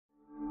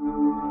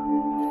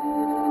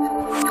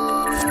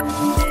Hello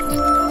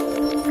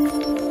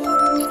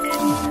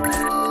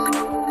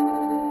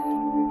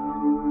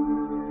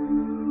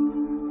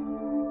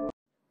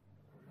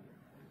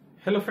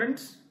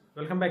friends,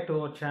 welcome back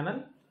to our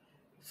channel.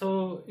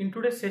 So in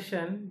today's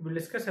session we'll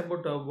discuss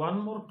about one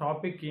more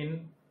topic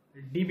in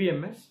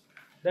Dbms,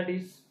 that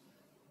is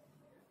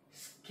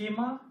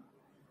schema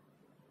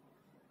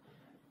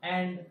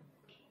and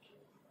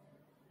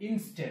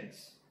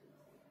instance.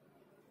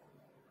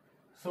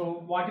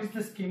 So what is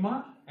the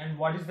schema and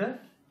what is the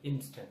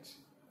instance?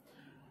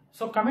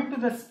 So coming to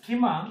the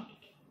schema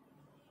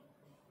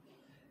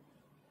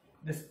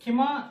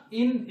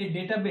in a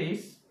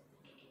database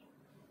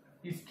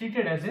is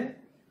treated as a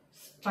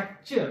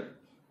structure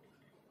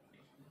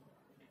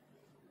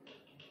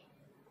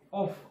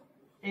of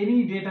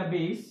any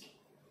database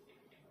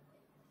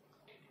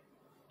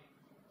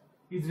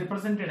is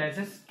represented as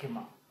a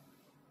schema.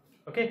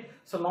 Okay,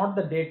 so not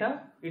the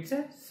data, it's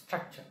a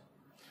structure.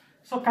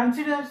 So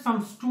consider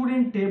some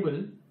student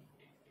table.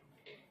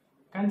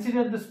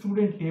 Consider the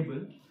student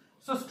table.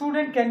 So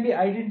student can be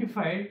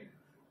identified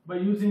by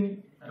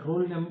using a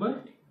roll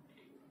number,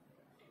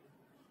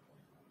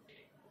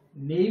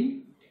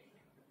 name,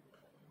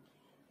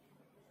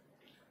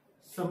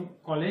 some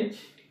college,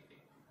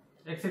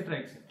 etc.,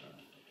 etc.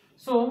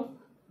 So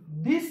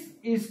this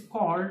is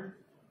called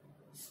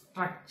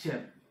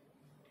structure,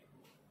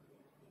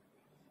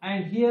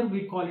 and here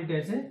we call it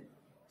as a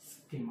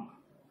schema.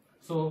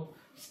 So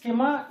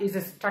schema is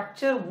a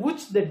structure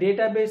which the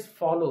database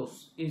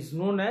follows, is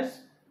known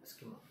as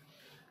schema.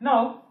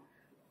 Now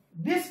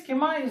this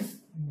schema is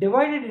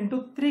divided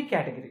into three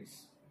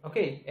categories.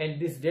 Okay,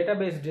 and this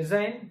database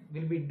design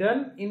will be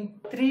done in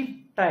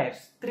three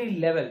tiers, three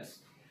levels.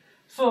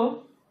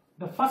 So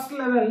the first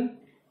level,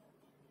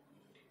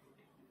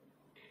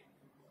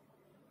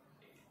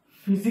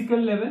 physical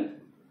level,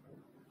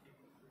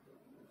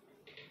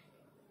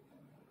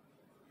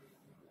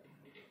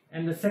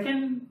 and the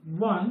second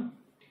one,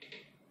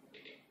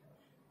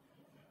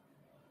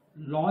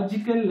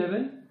 logical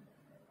level,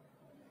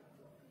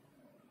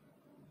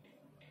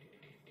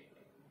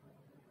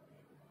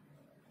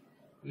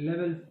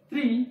 level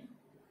 3,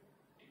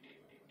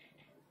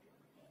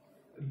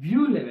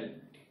 view level,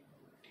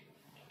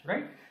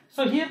 right?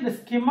 So here the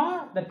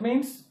schema, that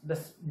means the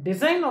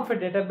design of a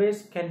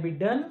database can be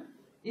done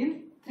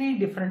in three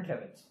different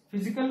levels: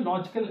 physical,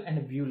 logical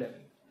and view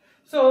level.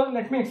 So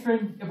let me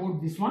explain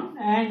about this one,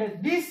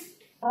 and this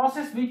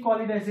process we call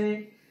it as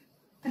a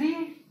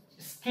three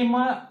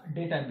schema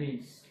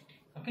database.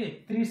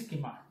 Okay, three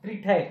schema,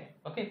 three type.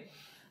 Okay,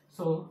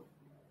 so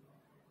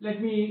let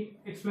me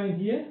explain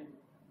here.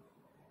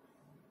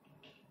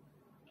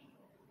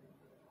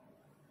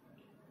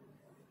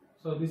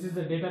 So this is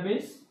the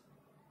database.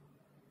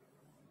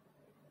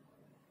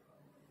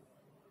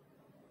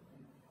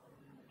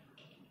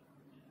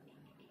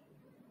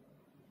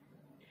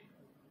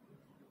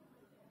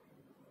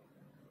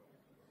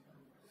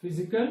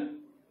 Physical,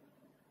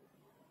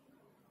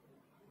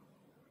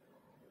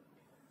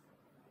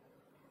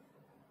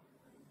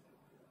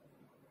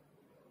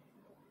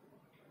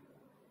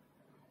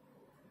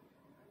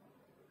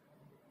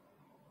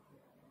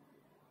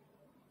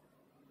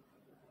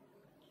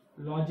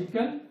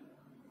 logical,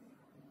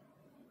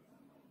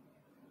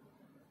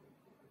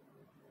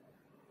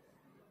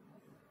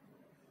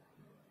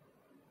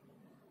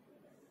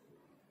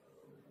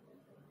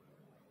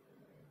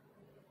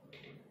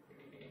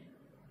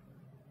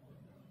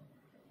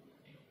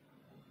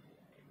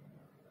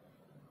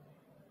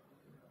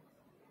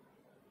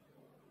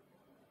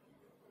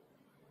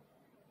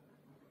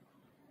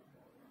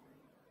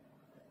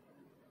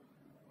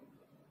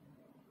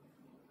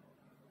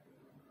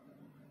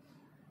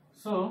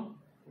 so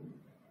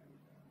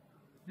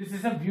this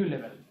is a view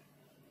level.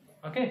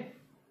 Okay,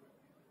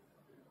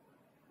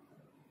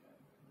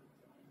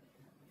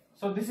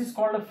 so this is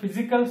called a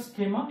physical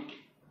schema,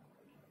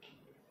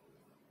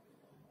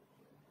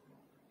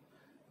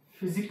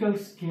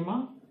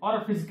 or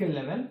a physical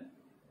level,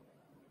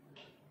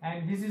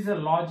 and this is a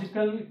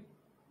logical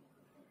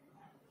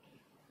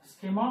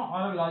schema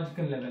or a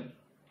logical level.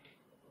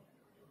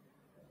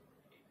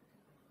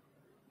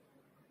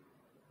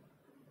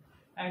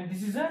 And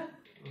this is a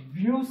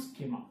view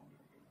schema.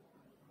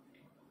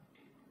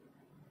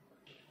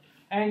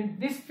 And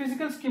this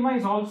physical schema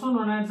is also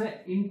known as an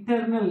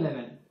internal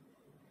level.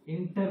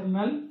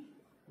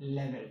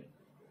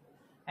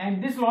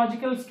 And this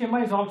logical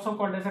schema is also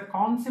called as a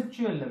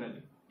conceptual level.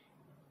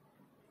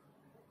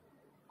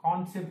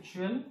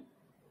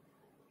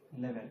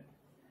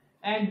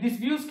 And this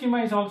view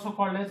schema is also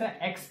called as an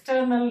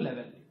external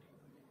level.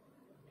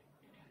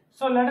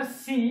 So let us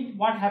see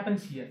what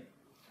happens here.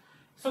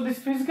 So this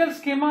physical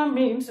schema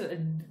means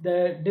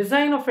the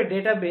design of a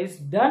database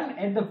done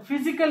at the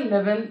physical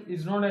level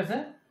is known as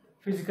a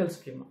physical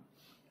schema,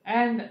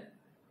 and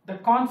the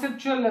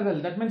conceptual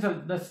level, that means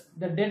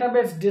the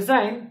database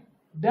design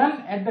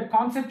done at the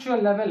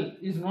conceptual level,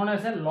 is known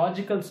as a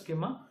logical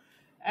schema,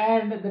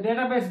 and the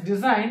database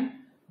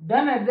design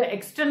done at the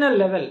external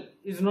level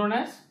is known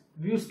as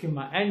view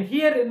schema. And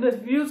here in this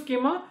view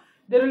schema,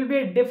 there will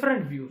be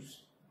different views.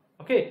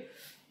 Okay.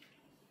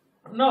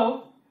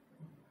 Now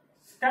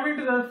coming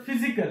to the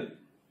physical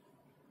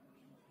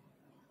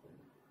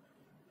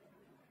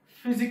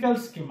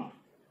schema.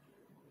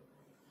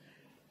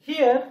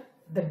 Here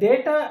the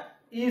data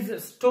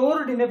is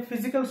stored in a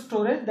physical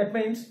storage. That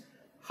means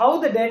how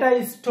the data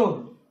is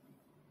stored.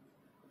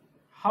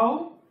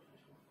 How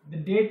the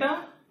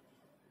data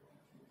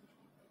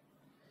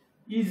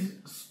is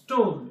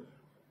stored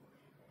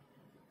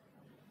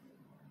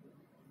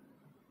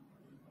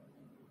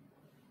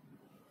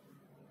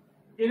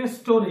in a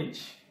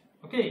storage.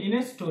 Okay, in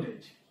a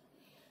storage.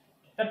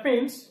 That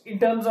means in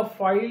terms of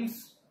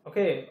files,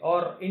 okay,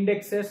 or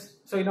indexes.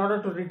 So in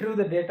order to retrieve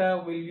the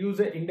data, we'll use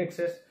the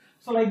indexes.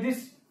 So like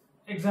this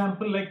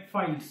example, like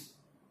files,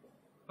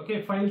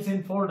 okay, files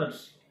in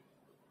folders,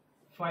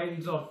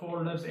 files or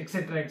folders,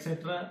 etc.,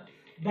 etc.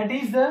 That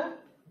is the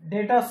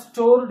data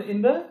stored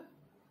in the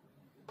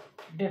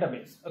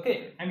database.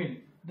 Okay, I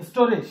mean the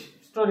storage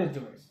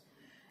device.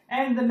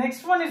 And the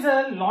next one is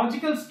a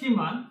logical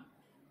schema.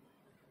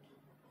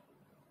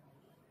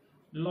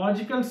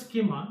 Logical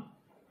schema.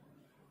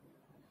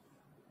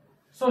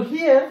 So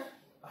here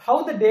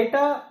how the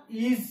data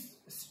is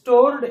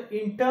stored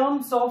in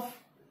terms of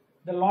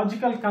the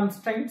logical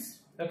constraints.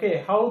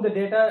 Okay, how the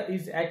data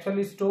is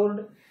actually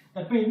stored.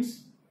 That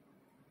means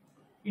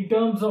in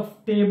terms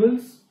of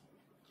tables.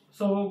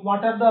 So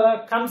what are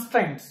the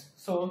constraints?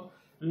 So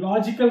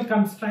logical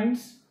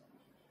constraints,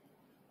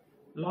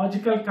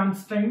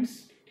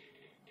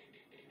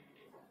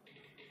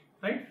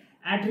 right?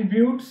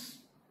 Attributes.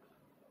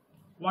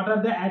 What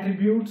are the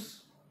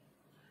attributes?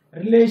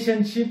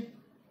 Relationship.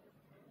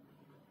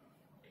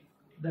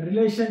 The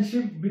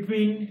relationship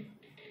between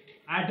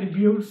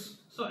attributes.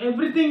 So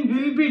everything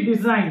will be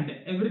designed.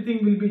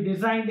 Everything will be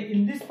designed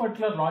in this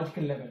particular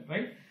logical level,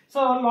 right?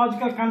 So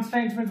logical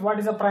constraints means what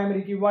is a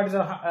primary key, what is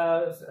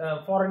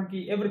a foreign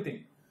key,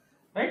 everything,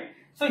 right?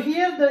 So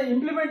here the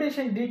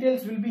implementation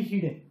details will be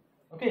hidden.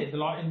 Okay,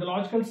 in the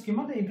logical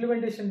schema, the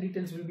implementation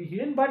details will be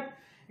hidden, but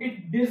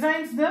it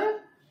designs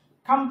the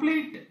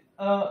complete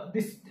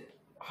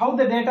how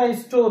the data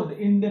is stored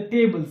in the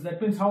tables.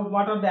 That means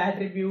what are the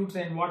attributes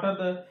and what are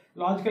the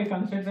logical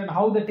constraints and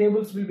how the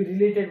tables will be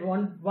related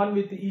one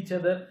with each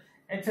other,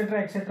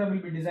 etc., etc. will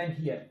be designed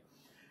here.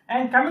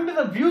 And coming to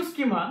the view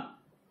schema.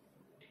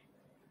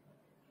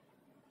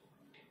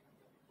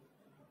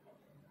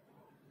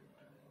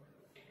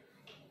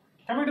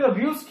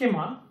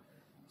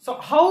 So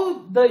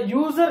how the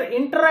user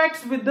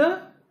interacts with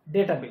the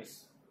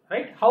database,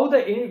 right? How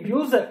the end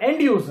user,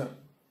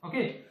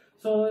 okay.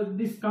 So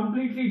this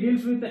completely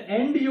deals with the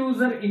end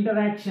user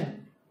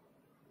interaction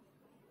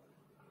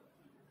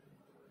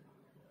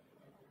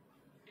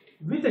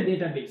with a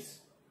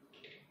database.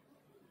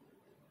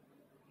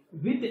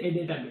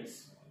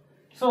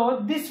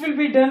 So this will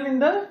be done in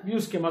the view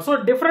schema.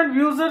 So different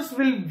users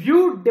will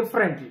view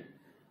differently.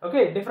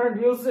 Okay,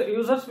 different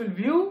users will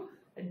view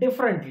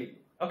differently.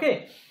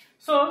 Okay,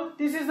 so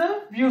this is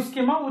the view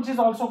schema, which is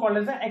also called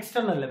as the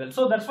external level.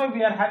 So that's why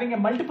we are having a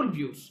multiple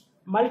views.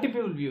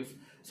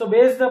 So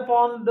based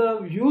upon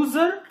the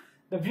user,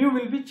 the view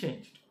will be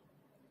changed.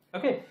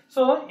 Okay,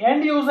 so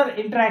end user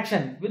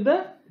interaction with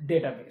the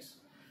database.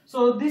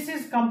 So this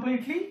is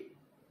completely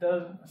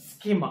the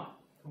schema.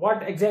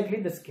 What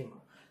exactly the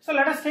schema? So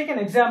let us take an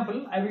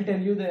example. I will tell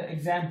you the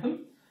example.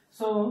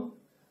 So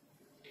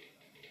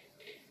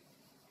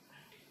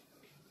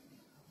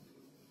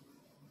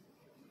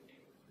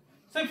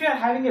if you are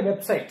having a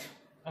website,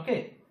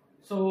 okay,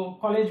 so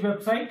college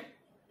website.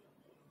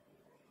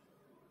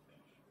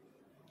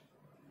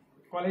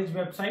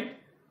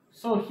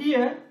 So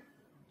here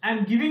I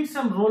am giving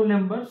some roll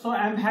number. So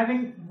I am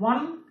having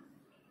one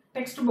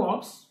text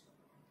box.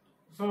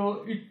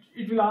 So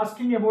it will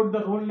asking about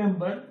the roll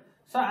number.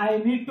 So I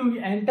need to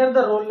enter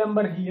the roll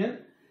number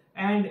here,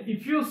 and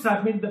if you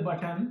submit the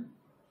button,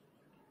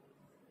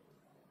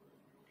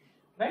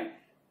 right,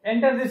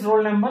 enter this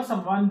roll number,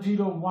 some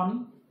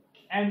 101,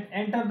 and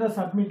enter the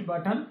submit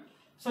button.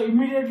 So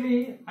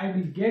immediately I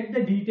will get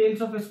the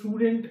details of a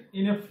student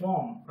in a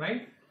form,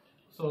 right?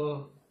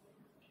 So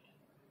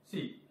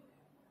see,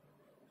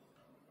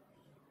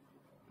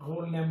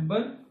 roll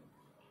number,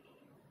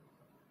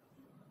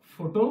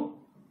 photo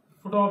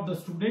of the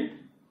student,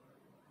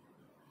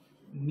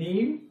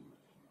 name,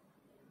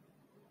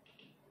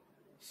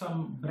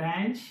 some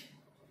branch,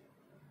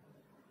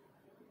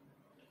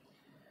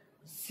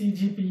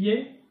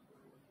 CGPA,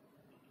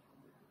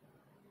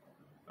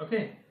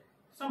 okay,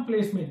 some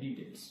placement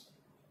details.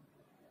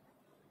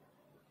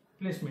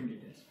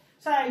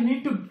 So I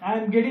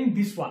am getting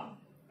this one.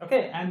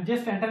 Okay, I am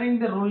just entering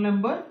the roll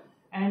number,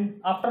 and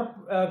after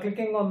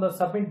clicking on the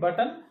submit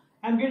button,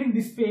 I am getting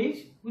this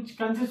page, which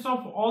consists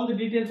of all the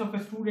details of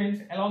a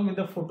student along with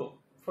the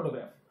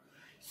photograph.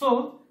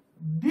 So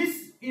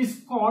this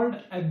is called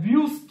a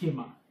view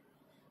schema.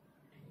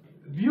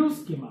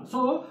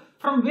 So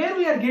from where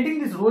we are getting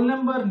this roll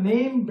number,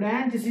 name,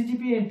 branch,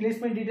 CGPA, and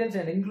placement details,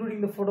 and including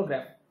the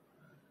photograph.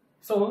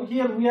 So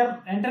here we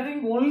are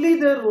entering only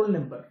the roll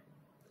number.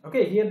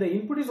 Okay, here the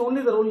input is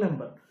only the roll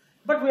number.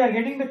 but we are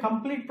getting the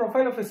complete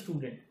profile of a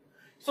student.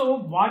 So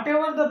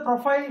whatever the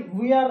profile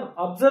we are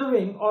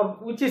observing or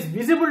which is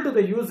visible to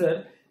the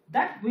user,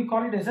 that we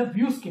call it as a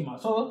view schema.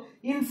 So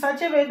in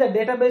such a way the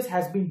database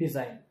has been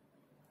designed.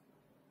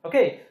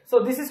 Okay, so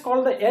this is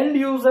called the end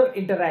user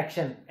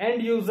interaction.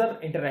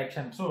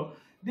 So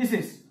this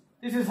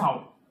is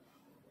how.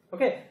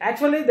 Okay,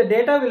 actually the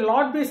data will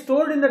not be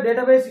stored in the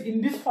database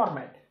in this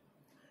format.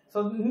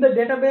 So in the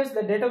database,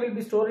 the data will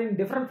be stored in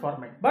different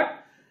format.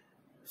 But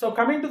so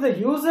coming to the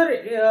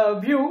user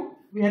view,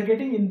 we are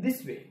getting in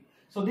this way.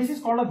 So this is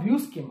called a view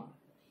schema.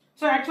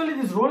 So actually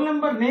this roll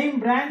number, name,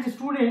 branch,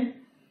 student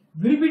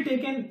will be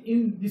taken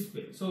in this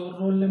way. So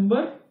roll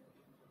number,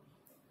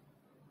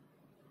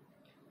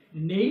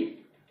 name,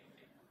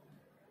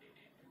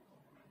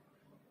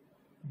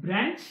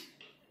 branch,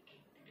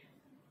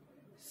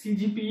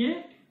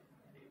 CGPA,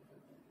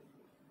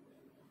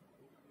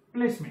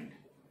 placement.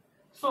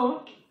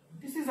 So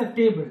this is a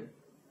table.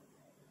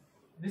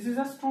 This is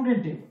a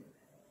student table,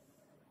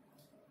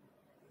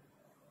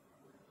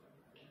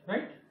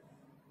 right?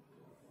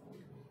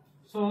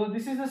 So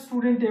this is a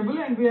student table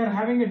and we are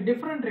having a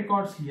different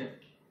records here.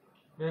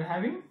 We are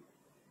having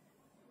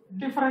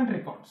different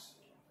records.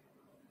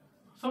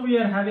 So we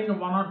are having a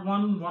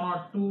 101,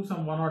 102,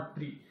 some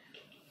 103,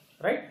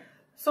 right?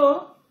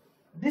 So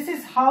this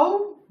is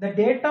how the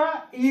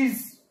data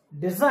is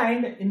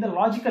designed in the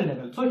logical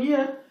level. So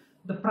here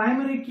the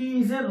primary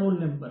key is a roll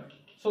number.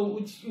 So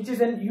which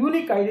is a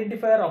unique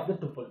identifier of the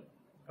tuple.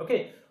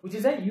 Okay, which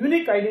is a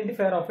unique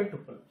identifier of a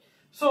tuple.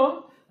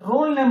 So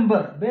roll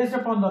number, based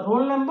upon the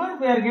roll number,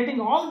 we are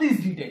getting all these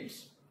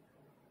details.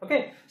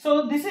 Okay,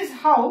 so this is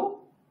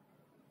how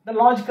the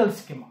logical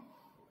schema.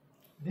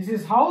 This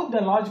is how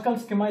the logical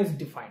schema is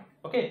defined.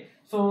 Okay,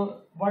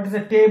 so what is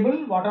a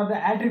table? What are the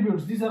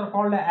attributes? These are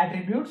called the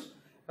attributes,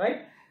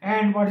 right?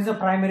 And what is a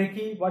primary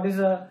key? What is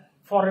a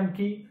foreign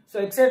key? So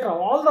etc.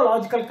 All the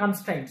logical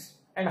constraints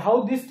and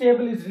how this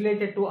table is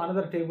related to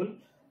another table,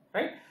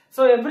 right?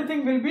 So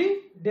everything will be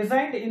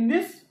designed in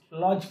this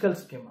logical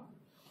schema.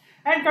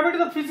 And coming to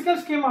the physical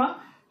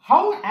schema,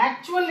 how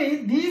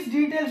actually these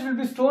details will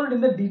be stored in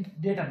the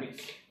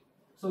database.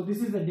 So this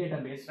is the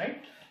database,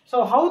 right?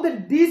 So how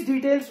these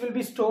details will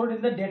be stored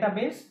in the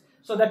database.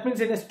 So that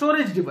means in a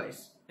storage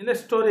device,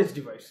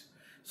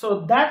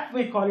 So that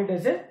we call it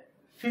as a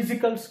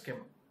physical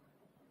schema,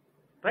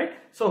 right?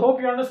 So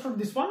hope you understood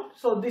this one.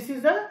 So this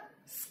is the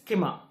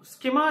schema.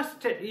 Schema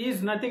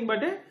is nothing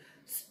but a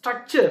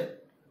structure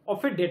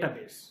of a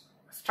database.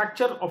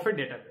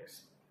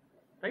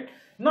 Right?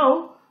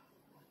 Now,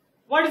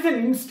 what is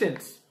an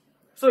instance?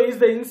 So is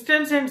the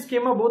instance and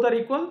schema both are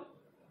equal?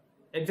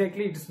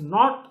 Exactly, it is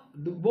not.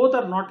 Both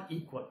are not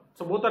equal.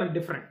 So both are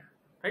different,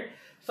 right?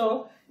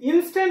 So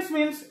instance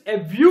means a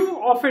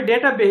view of a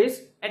database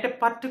at a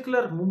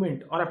particular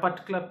moment or a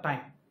particular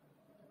time,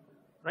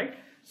 right?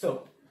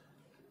 So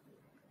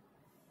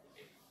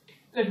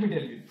let me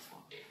tell you this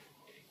one.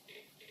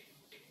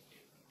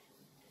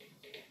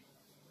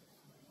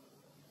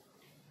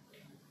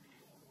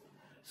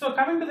 So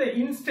coming to the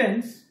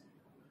instance,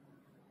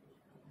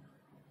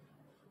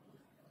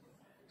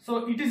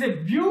 so it is a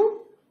view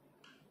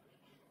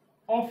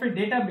of a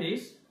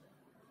database,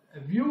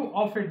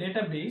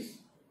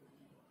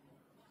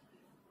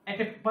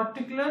 at a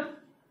particular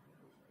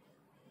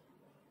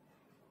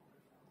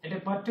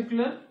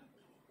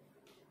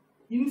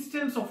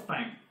instance of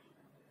time.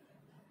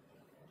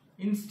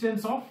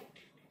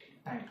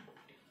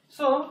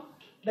 So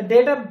the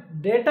data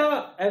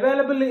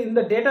available in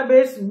the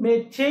database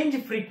may change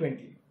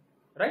frequently,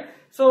 right?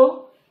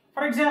 So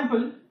for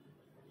example,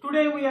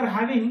 today we are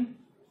having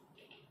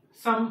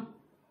some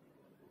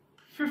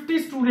 50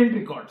 student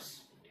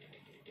records,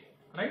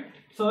 right?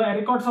 So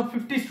records of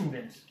 50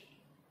 students.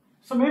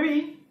 So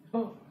maybe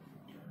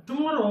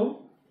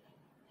tomorrow,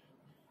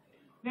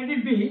 let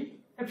it be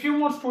a few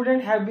more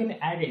students have been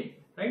added,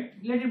 right?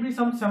 Let it be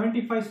some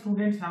 75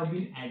 students have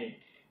been added.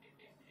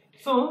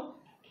 So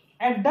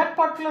at that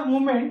particular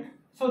moment,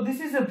 so this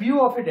is a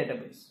view of a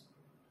database.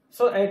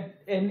 So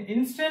an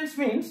instance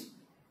means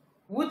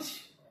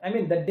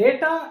the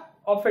data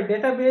of a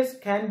database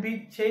can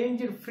be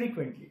changed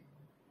frequently.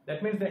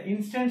 That means the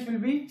instance will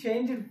be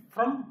changed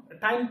from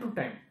time to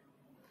time.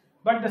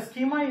 But the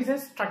schema is a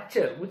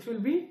structure which will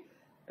be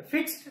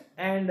fixed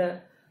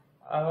and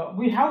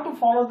we have to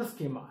follow the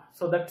schema.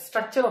 So that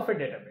structure of a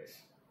database.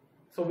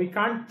 So we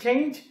can't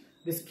change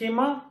the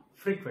schema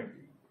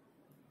frequently,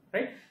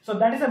 right? So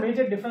that is a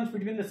major difference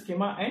between the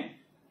schema and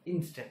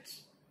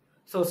instance.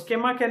 So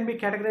schema can be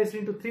categorized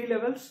into 3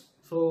 levels.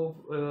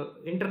 So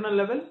internal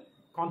level,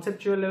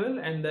 conceptual level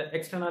and the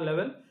external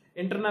level.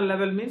 Internal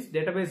level means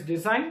database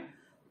design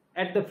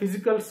at the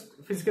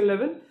physical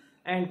level,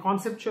 and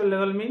conceptual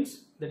level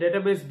means the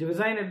database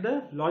design at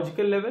the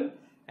logical level,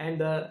 and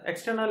the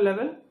external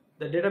level,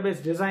 the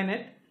database design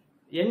at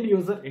end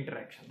user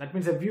interaction. That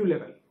means a view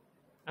level.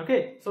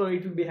 Okay, so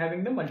it will be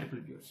having the multiple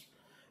views.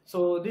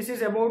 So this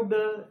is about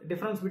the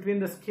difference between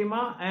the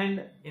schema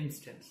and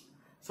instance.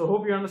 So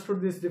hope you understood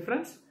this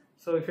difference.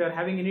 So if you are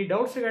having any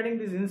doubts regarding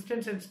this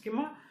instance and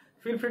schema,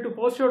 Feel free to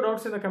post your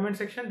doubts in the comment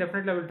section.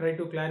 Definitely I will try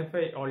to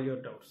clarify all your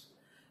doubts.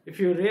 If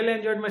you really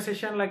enjoyed my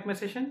session, like my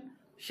session,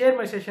 share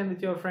my session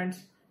with your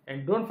friends,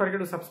 and don't forget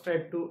to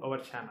subscribe to our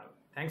channel.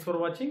 Thanks for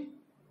watching.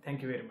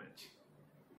 Thank you very much.